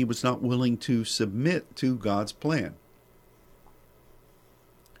indicated that he was not willing to submit to God's plan.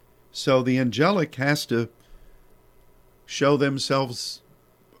 So the angelic has to show themselves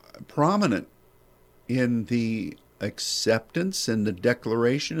prominent in the acceptance and the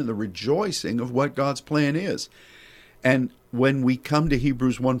declaration and the rejoicing of what God's plan is. And when we come to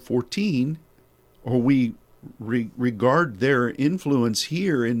Hebrews 1:14, or we regard their influence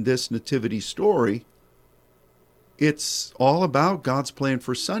here in this nativity story, it's all about God's plan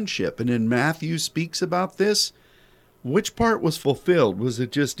for sonship. And in Matthew speaks about this. Which part was fulfilled? Was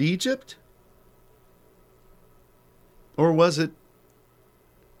it just Egypt? Or was it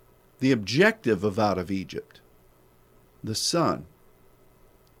the objective of out of Egypt? The son.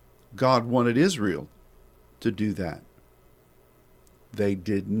 God wanted Israel to do that. They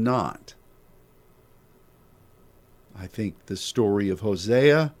did not. I think the story of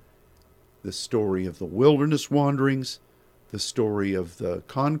Hosea, the story of the wilderness wanderings, the story of the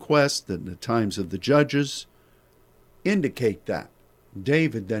conquest and the times of the judges indicate that.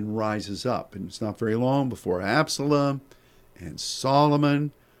 David then rises up, and it's not very long before Absalom and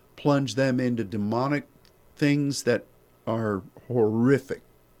Solomon plunge them into demonic things that are horrific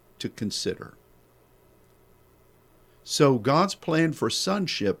to consider. So God's plan for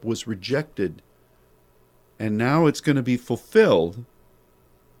sonship was rejected, and now it's going to be fulfilled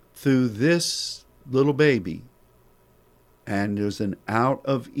through this little baby. And there's an out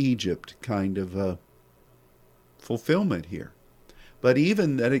of Egypt kind of a fulfillment here. But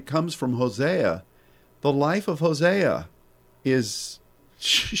even that it comes from Hosea, the life of Hosea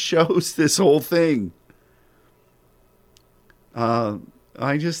shows this whole thing.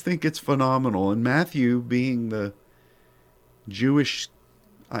 I just think it's phenomenal. And Matthew, being the Jewish,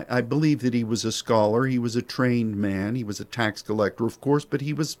 I believe that he was a scholar. He was a trained man. He was a tax collector, of course, but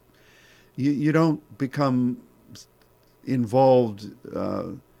he was, you don't become involved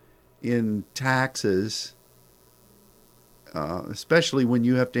in taxes, especially when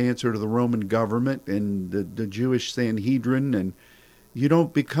you have to answer to the Roman government and the Jewish Sanhedrin, and you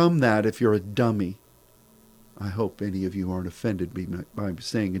don't become that if you're a dummy. I hope any of you aren't offended by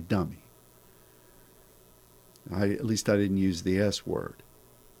saying a dummy. At least I didn't use the S word.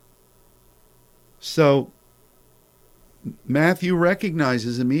 So Matthew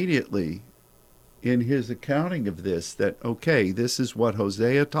recognizes immediately in his accounting of this that, okay, this is what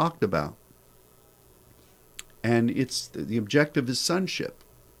Hosea talked about. And it's the objective is sonship.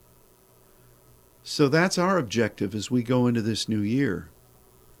 So that's our objective as we go into this new year.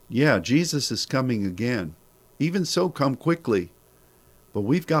 Yeah, Jesus is coming again. Even so, come quickly. But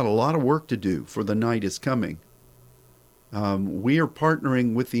we've got a lot of work to do, for the night is coming. We are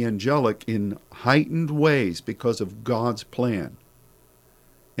partnering with the angelic in heightened ways because of God's plan.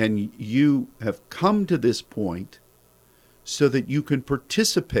 And you have come to this point so that you can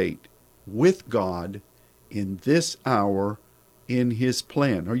participate with God in this hour in His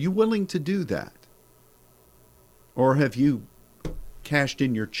plan. Are you willing to do that? Or have you cashed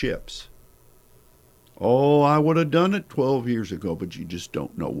in your chips? Oh, I would have done it 12 years ago, but you just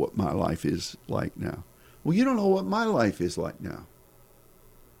don't know what my life is like now. Well, you don't know what my life is like now.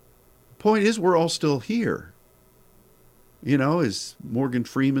 The point is, we're all still here. You know, as Morgan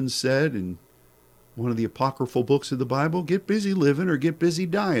Freeman said in one of the apocryphal books of the Bible, get busy living or get busy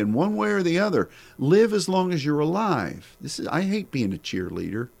dying, one way or the other. Live as long as you're alive. I hate being a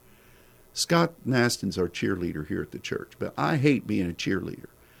cheerleader. Scott Maston's our cheerleader here at the church, but I hate being a cheerleader.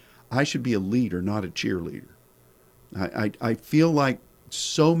 I should be a leader, not a cheerleader. I feel like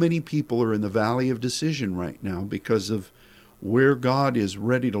so many people are in the valley of decision right now because of where God is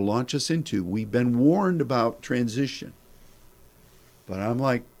ready to launch us into. We've been warned about transition. But I'm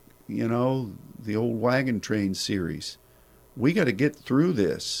like, the old wagon train series. We got to get through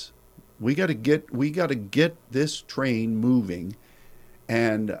this. We got to get this train moving.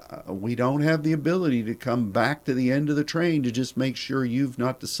 And we don't have the ability to come back to the end of the train to just make sure you've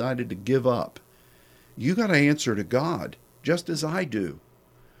not decided to give up. You got to answer to God, just as I do.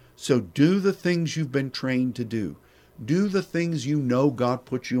 So do the things you've been trained to do. Do the things you know God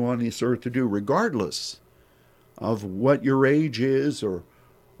put you on this earth to do, regardless of what your age is or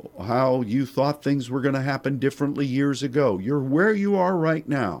how you thought things were going to happen differently years ago. You're where you are right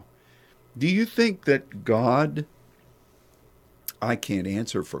now. Do you think that God... I can't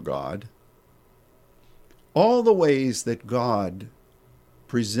answer for God. All the ways that God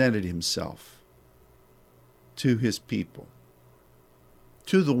presented himself to his people,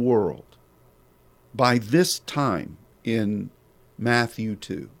 to the world, by this time in Matthew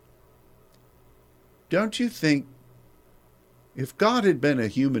 2. Don't you think if God had been a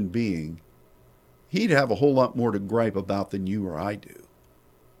human being, he'd have a whole lot more to gripe about than you or I do?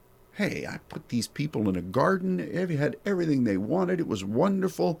 Hey, I put these people in a garden. They had everything they wanted. It was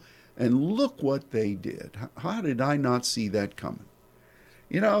wonderful. And look what they did. How did I not see that coming?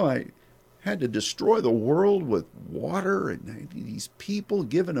 I had to destroy the world with water and these people,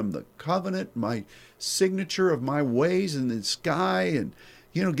 giving them the covenant, my signature of my ways in the sky, and,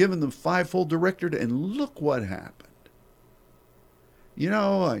 giving them fivefold director. And look what happened.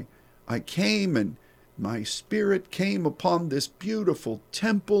 I came and my spirit came upon this beautiful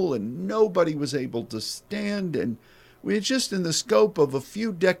temple and nobody was able to stand. And we just in the scope of a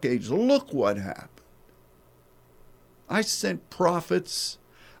few decades, look what happened. I sent prophets.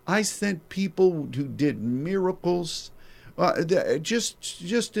 I sent people who did miracles.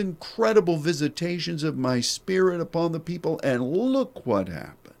 Just incredible visitations of my spirit upon the people. And look what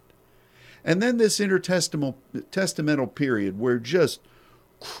happened. And then this intertestamental period where just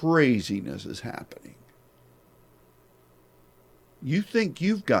craziness is happening. You think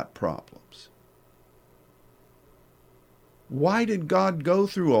you've got problems. Why did God go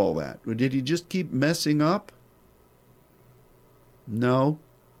through all that? Or did he just keep messing up? No.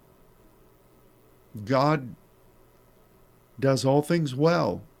 God does all things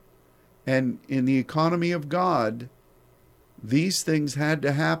well. And in the economy of God, these things had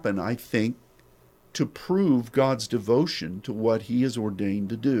to happen, I think, to prove God's devotion to what he has ordained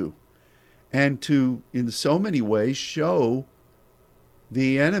to do. And to, in so many ways, show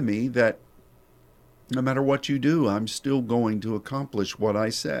the enemy that no matter what you do, I'm still going to accomplish what I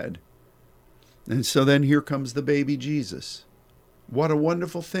said. And so then here comes the baby Jesus. What a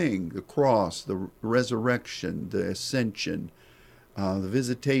wonderful thing. The cross, the resurrection, the ascension, the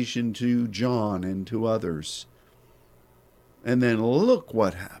visitation to John and to others. And then look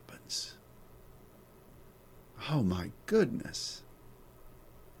what happens. Oh my goodness.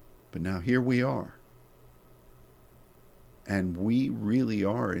 But now here we are. And we really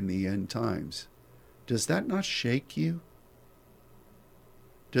are in the end times. Does that not shake you?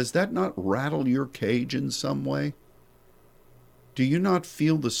 Does that not rattle your cage in some way? Do you not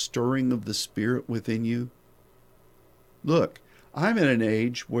feel the stirring of the Spirit within you? Look, I'm in an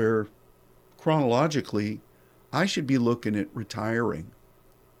age where, chronologically, I should be looking at retiring.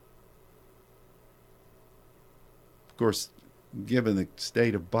 Of course, given the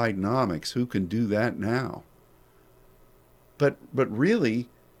state of Bidenomics, who can do that now? But really,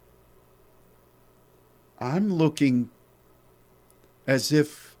 I'm looking as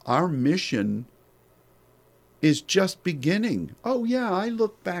if our mission is just beginning. Oh yeah, I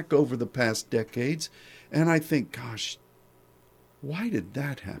look back over the past decades and I think, gosh, why did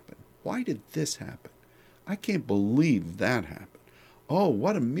that happen? Why did this happen? I can't believe that happened. Oh,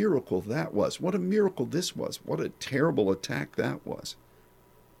 what a miracle that was. What a miracle this was. What a terrible attack that was.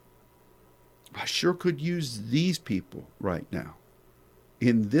 I sure could use these people right now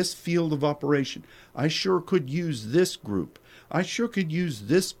in this field of operation. I sure could use this group. I sure could use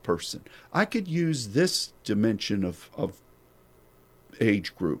this person. I could use this dimension of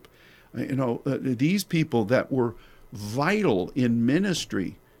age group. These people that were vital in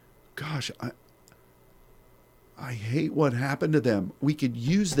ministry. Gosh, I hate what happened to them. We could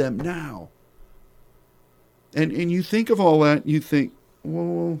use them now. And you think of all that, you think,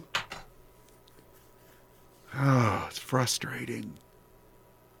 well, Oh, it's frustrating.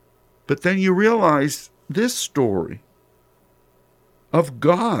 But then you realize this story of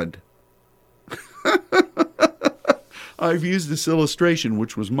God. I've used this illustration,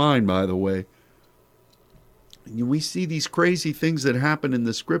 which was mine, by the way. We see these crazy things that happen in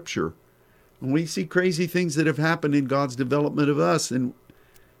the scripture. And we see crazy things that have happened in God's development of us. And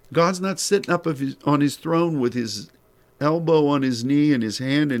God's not sitting up on his throne with his elbow on his knee and his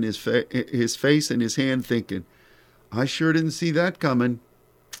hand in his face and his hand thinking, I sure didn't see that coming.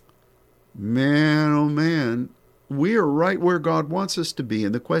 Man, oh man, we are right where God wants us to be.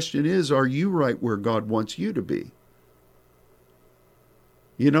 And the question is, are you right where God wants you to be?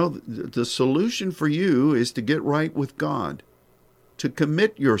 You know, the solution for you is to get right with God, to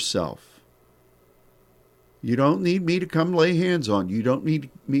commit yourself. You don't need me to come lay hands on you. You don't need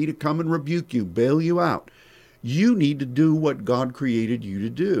me to come and rebuke you, bail you out. You need to do what God created you to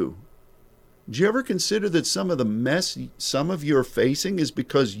do. Do you ever consider that some of the mess some of you are facing is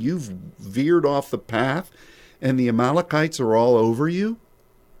because you've veered off the path and the Amalekites are all over you?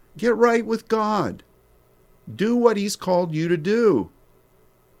 Get right with God. Do what he's called you to do.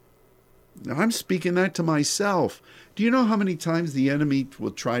 I'm speaking that to myself. Do you know how many times the enemy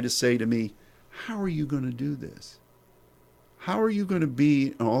will try to say to me, how are you going to do this? How are you going to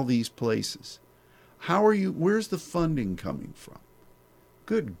be in all these places? Where's the funding coming from?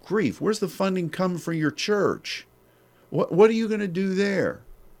 Good grief, where's the funding coming for your church? What are you going to do there?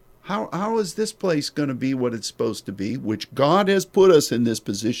 How is this place going to be what it's supposed to be, which God has put us in this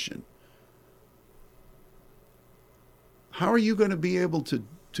position? How are you going to be able to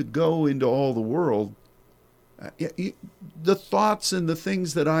go into all the world? The thoughts and the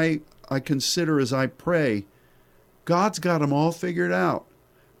things that I consider as I pray, God's got them all figured out.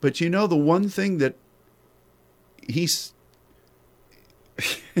 But you know, the one thing that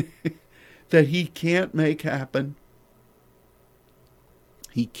that he can't make happen,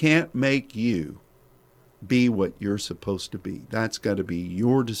 he can't make you be what you're supposed to be. That's got to be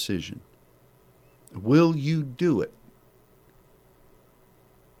your decision. Will you do it?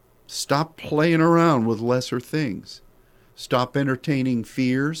 Stop playing around with lesser things. Stop entertaining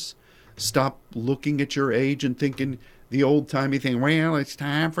fears. Stop looking at your age and thinking the old-timey thing, well, it's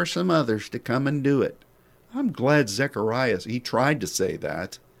time for some others to come and do it. I'm glad Zechariah, he tried to say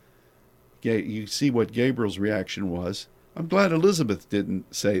that. You see what Gabriel's reaction was. I'm glad Elizabeth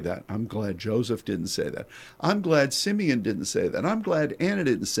didn't say that. I'm glad Joseph didn't say that. I'm glad Simeon didn't say that. I'm glad Anna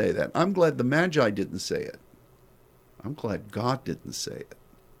didn't say that. I'm glad the Magi didn't say it. I'm glad God didn't say it.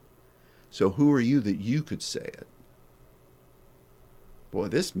 So who are you that you could say it? Boy,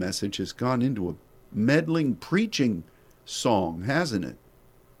 this message has gone into a meddling preaching song, hasn't it?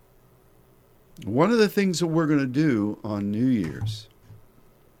 One of the things that we're going to do on New Year's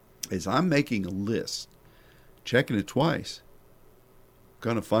is I'm making a list, checking it twice.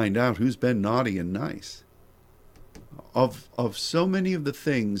 Going to find out who's been naughty and nice. Of so many of the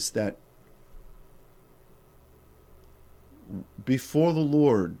things that before the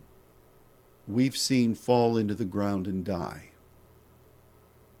Lord we've seen fall into the ground and die.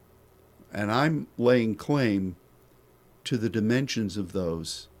 And I'm laying claim to the dimensions of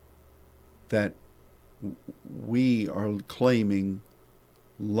those that we are claiming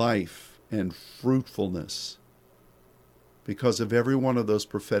life and fruitfulness because of every one of those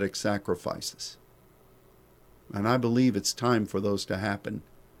prophetic sacrifices. And I believe it's time for those to happen.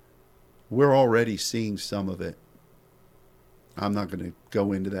 We're already seeing some of it. I'm not going to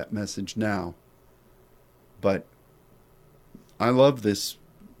go into that message now. But I love this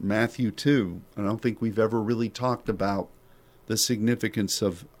Matthew 2. I don't think we've ever really talked about the significance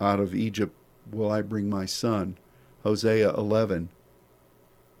of out of Egypt will I bring my son, Hosea 11.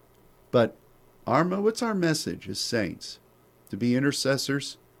 But what's our message as saints? To be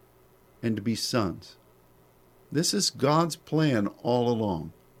intercessors and to be sons. This is God's plan all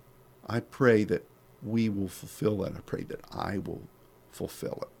along. I pray that we will fulfill that. I pray that I will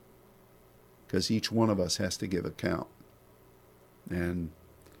fulfill it. Because each one of us has to give account. And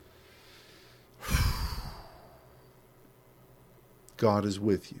God is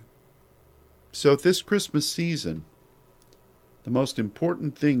with you. So at this Christmas season, the most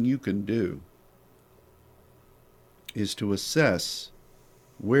important thing you can do is to assess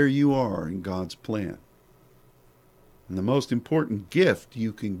where you are in God's plan. And the most important gift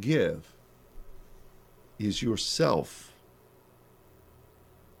you can give is yourself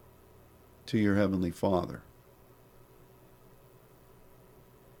to your Heavenly Father.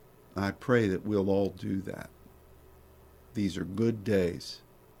 I pray that we'll all do that. These are good days.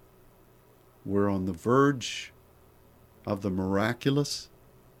 We're on the verge of the miraculous.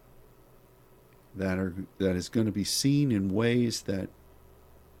 that is going to be seen in ways that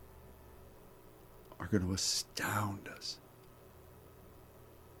are going to astound us.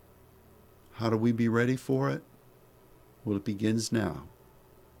 How do we be ready for it? Well, it begins now.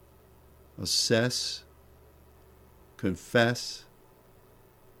 Assess, confess,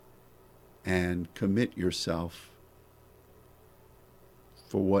 and commit yourself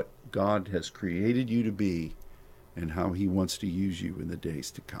for what God has created you to be and how He wants to use you in the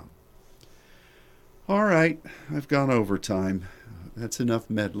days to come. All right, I've gone over time. That's enough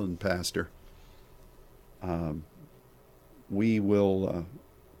meddling, Pastor. We'll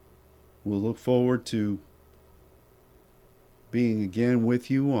look forward to being again with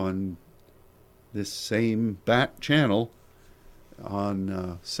you on this same back channel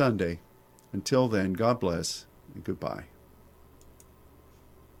on Sunday. Until then, God bless and goodbye.